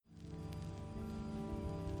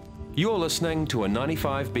You're listening to a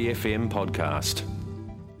 95BFM podcast.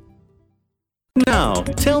 Now,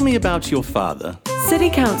 tell me about your father. City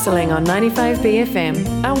Counselling on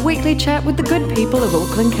 95BFM, our weekly chat with the good people of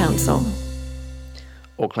Auckland Council.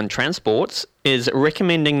 Auckland Transport is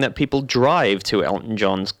recommending that people drive to Elton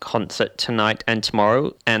John's concert tonight and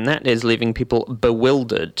tomorrow, and that is leaving people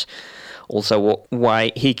bewildered. Also,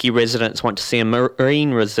 Waiheke residents want to see a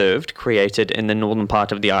marine reserve created in the northern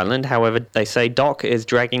part of the island. However, they say DOC is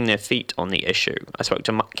dragging their feet on the issue. I spoke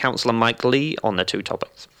to Councillor Mike Lee on the two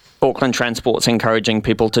topics. Auckland Transport's encouraging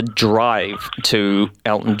people to drive to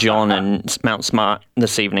Elton John and Mount Smart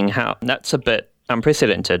this evening. That's a bit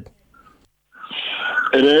unprecedented.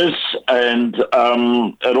 It is, and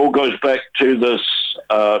it all goes back to this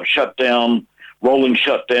rolling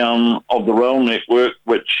shutdown of the rail network,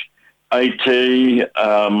 which AT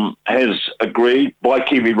has agreed by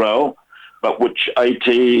Kiwi Rail, but which AT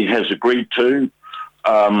has agreed to,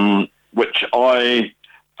 which I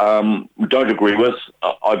don't agree with.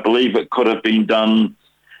 I believe it could have been done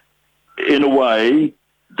in a way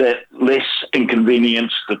that less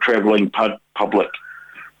inconvenienced the travelling public.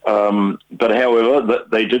 But however,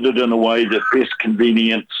 they did it in a way that best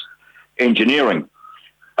convenienced engineering.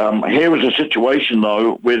 Here is a situation,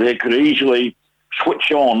 though, where they could easily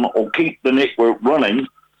switch on or keep the network running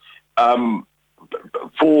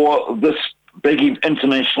for this big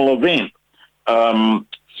international event,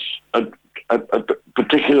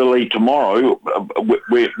 particularly tomorrow,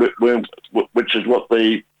 which is what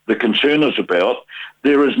the concern is about.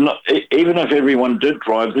 There is not, even if everyone did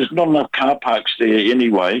drive, there's not enough car parks there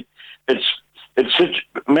anyway.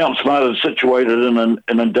 Mount Smart is situated in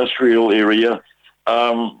an industrial area.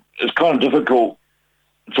 It's kind of difficult.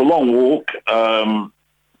 It's a long walk.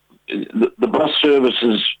 The bus service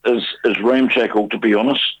is ramshackle, to be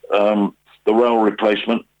honest. The rail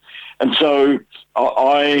replacement, and so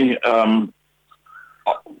I am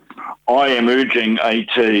urging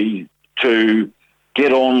AT to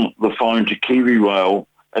get on the phone to Kiwi Rail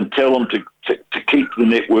and tell them to keep the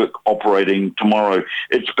network operating tomorrow.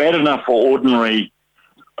 It's bad enough for ordinary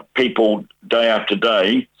people day after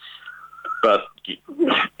day, but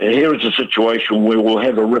here is a situation where we'll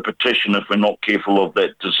have a repetition, if we're not careful, of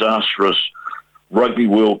that disastrous Rugby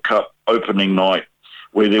World Cup opening night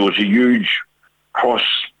where there was a huge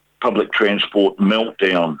cross-public transport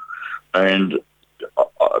meltdown. And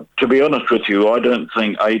to be honest with you, I don't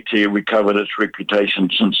think AT recovered its reputation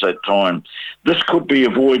since that time. This could be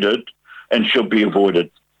avoided and should be avoided.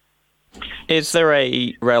 Is there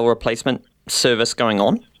a rail replacement service going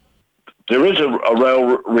on? There is a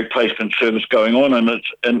rail replacement service going on,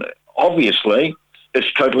 and obviously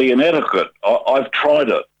it's totally inadequate. I've tried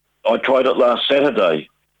it. I tried it last Saturday,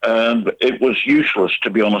 and it was useless, to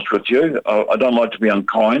be honest with you. I don't like to be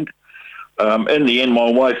unkind. In the end, my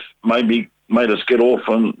wife made us get off,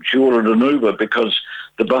 and she ordered an Uber because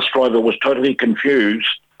the bus driver was totally confused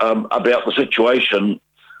about the situation.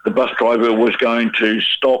 The bus driver was going to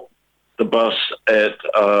stop the bus at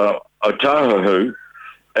Otahuhu,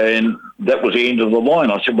 and that was the end of the line.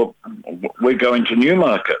 I said, well, we're going to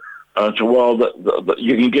Newmarket. I said, well,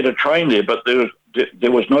 you can get a train there, but there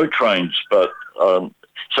was no trains. But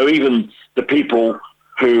so even the people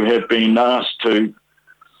who have been asked to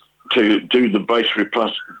do the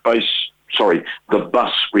the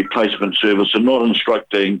bus replacement service are not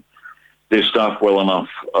instructing their staff well enough.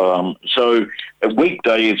 So a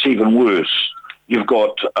weekday, it's even worse. You've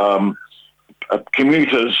got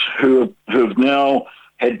commuters who have now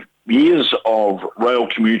had years of rail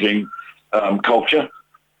commuting culture,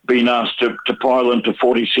 being asked to pile into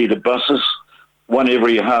 40-seater buses, one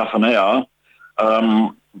every half an hour,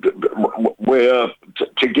 where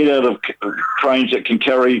to get out of trains that can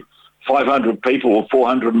carry 500 people or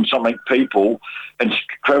 400 and something people and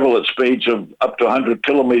travel at speeds of up to 100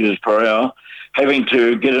 kilometres per hour, having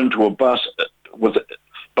to get into a bus with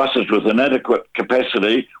buses with inadequate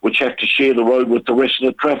capacity, which have to share the road with the rest of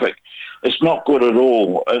the traffic. It's not good at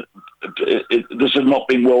all. This has not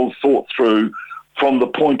been well thought through from the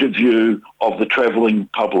point of view of the travelling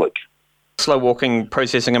public. Slow Walking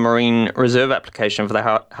processing a marine reserve application for the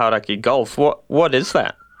Waiheke Gulf. What is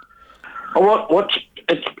that?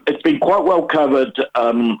 It's been quite well covered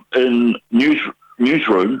in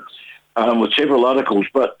newsroom with several articles,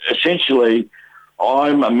 but essentially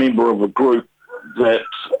I'm a member of a group that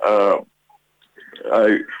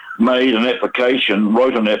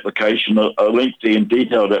wrote an application, a lengthy and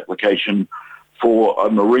detailed application for a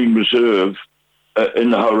marine reserve in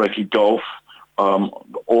the Waiheke Gulf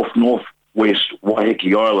off northwest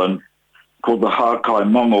Waiheke Island called the Hakai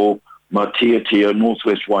Mongo Matiatia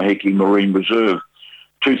Northwest Waiheke Marine Reserve.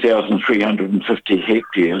 2,350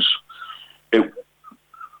 hectares. It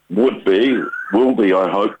will be, I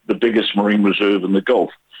hope, the biggest marine reserve in the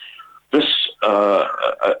Gulf. This,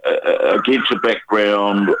 against a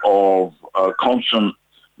background of constant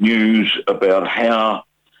news about how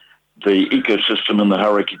the ecosystem in the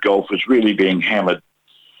Hauraki Gulf is really being hammered,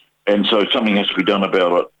 and so something has to be done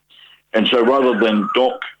about it. And so rather than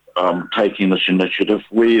DOC taking this initiative,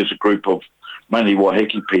 we as a group of mainly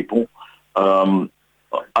Waiheke people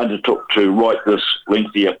undertook to write this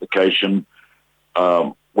lengthy application.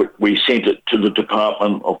 We sent it to the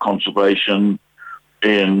Department of Conservation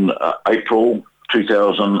in April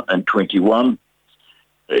 2021.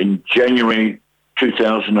 In January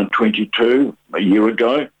 2022, a year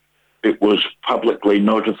ago, it was publicly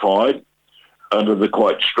notified under the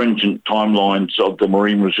quite stringent timelines of the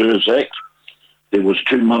Marine Reserves Act. There was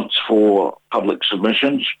 2 months for public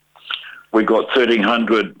submissions. We got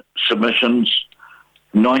 1,300 submissions.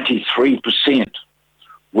 93%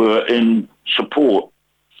 were in support.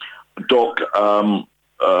 DOC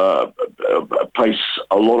place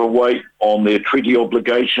a lot of weight on their treaty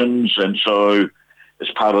obligations, and so as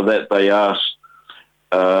part of that they asked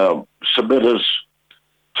submitters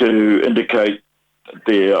to indicate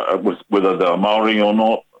whether they're Maori or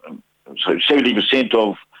not. So 70%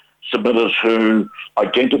 of submitters who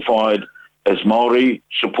identified as Maori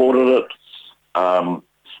supported it.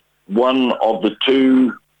 One of the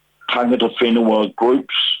two tangata whenua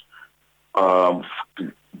groups,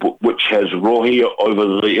 which has rohe over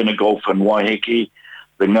the inner Gulf and Waiheke,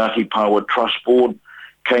 the Ngāti Pawa Trust Board,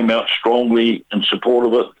 came out strongly in support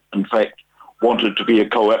of it. In fact, wanted to be a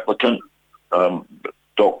co-applicant.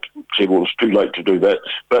 DOC said, well, it's too late to do that.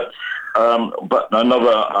 But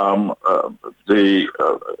another, the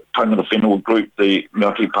tangata whenua group, the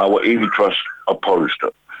Ngāti Pawa Iwi Trust, opposed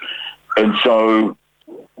it. And so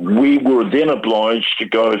we were then obliged to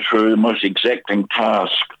go through the most exacting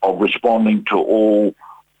task of responding to all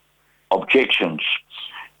objections.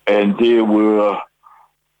 And there were,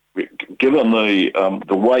 given the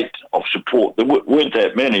weight of support, there weren't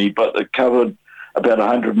that many, but it covered about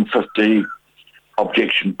 150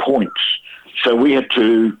 objection points. So we had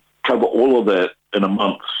to cover all of that in a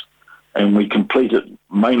month, and we completed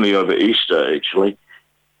mainly over Easter, actually.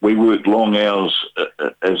 We worked long hours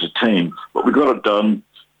as a team, but we got it done,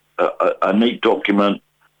 a neat document,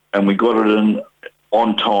 and we got it in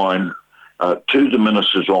on time to the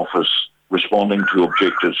Minister's office responding to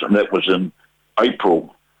objectives, and that was in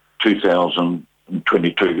April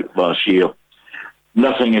 2022, last year.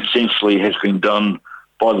 Nothing essentially has been done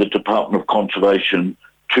by the Department of Conservation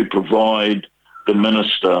to provide the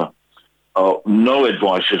Minister. No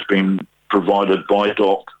advice has been provided by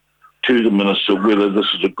DOC to the Minister whether this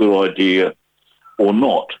is a good idea or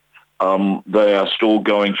not. They are still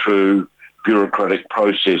going through bureaucratic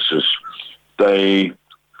processes. They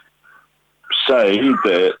say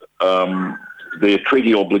that their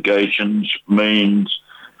treaty obligations means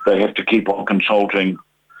they have to keep on consulting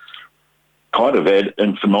kind of ad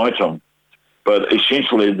infinitum. But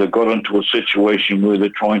essentially they've got into a situation where they're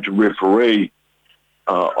trying to referee,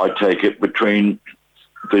 I take it, between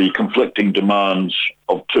the conflicting demands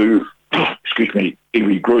of two,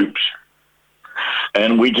 iwi groups.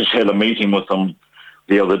 And we just had a meeting with them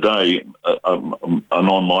the other day, an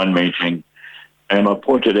online meeting, and I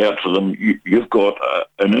pointed out to them, you've got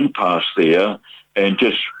an impasse there, and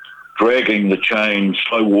just dragging the chain,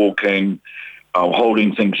 slow walking,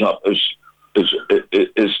 holding things up is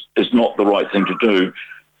not the right thing to do.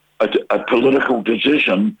 A political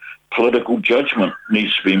decision, political judgment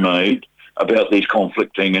needs to be made about these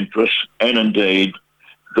conflicting interests and indeed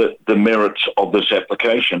the merits of this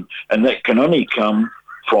application, and that can only come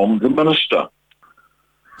from the Minister.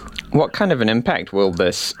 What kind of an impact will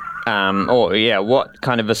this, what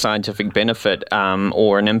kind of a scientific benefit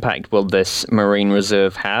or an impact will this marine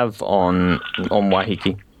reserve have on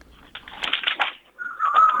Waiheke?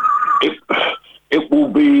 It will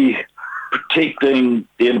be protecting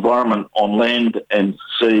the environment on land and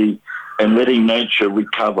sea and letting nature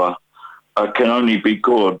recover can only be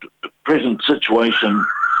good. The present situation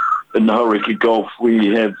in the Hauraki Gulf,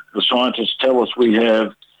 the scientists tell us we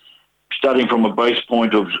have, starting from a base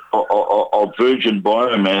point of virgin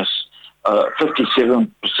biomass,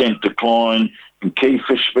 57% decline in key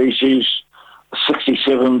fish species, a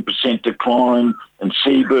 67% decline in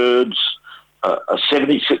seabirds, a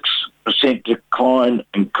 76% decline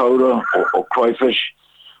in coda or crayfish,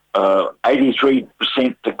 83%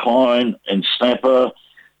 decline in snapper,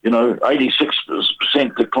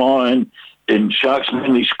 86% decline in sharks,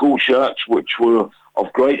 mainly school sharks, which were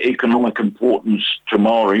of great economic importance to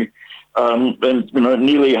Maori, and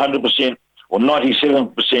nearly 100% or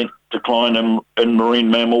 97% decline in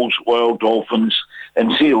marine mammals, whale, dolphins,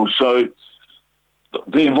 and seals. So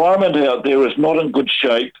the environment out there is not in good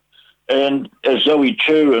shape. And as Zoe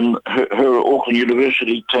Chu and her Auckland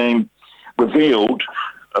University team revealed,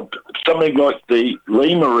 something like the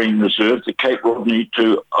Lee Marine Reserve, the Cape Rodney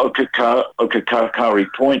to Okakakari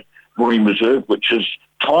Point Marine Reserve, which is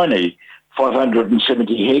tiny,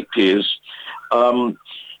 570 hectares,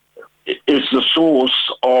 is the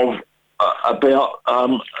source of about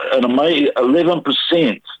an amazing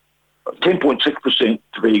 11%, 10.6%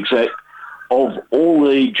 to be exact, of all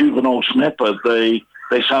the juvenile snapper they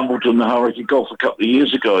sampled in the Hauraki Gulf a couple of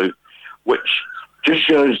years ago, which just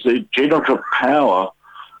shows the generative power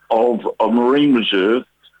of a marine reserve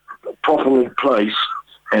properly placed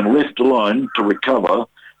and left alone to recover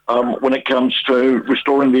when it comes to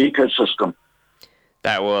restoring the ecosystem.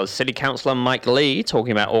 That was City Councillor Mike Lee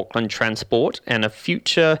talking about Auckland Transport and a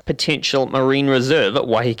future potential marine reserve at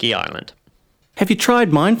Waiheke Island. Have you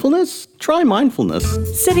tried mindfulness? Try mindfulness.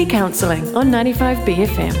 City Counselling on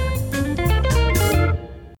 95BFM.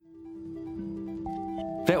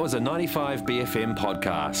 That was a 95BFM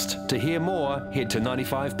podcast. To hear more, head to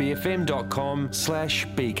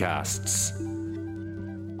 95bfm.com/bcasts.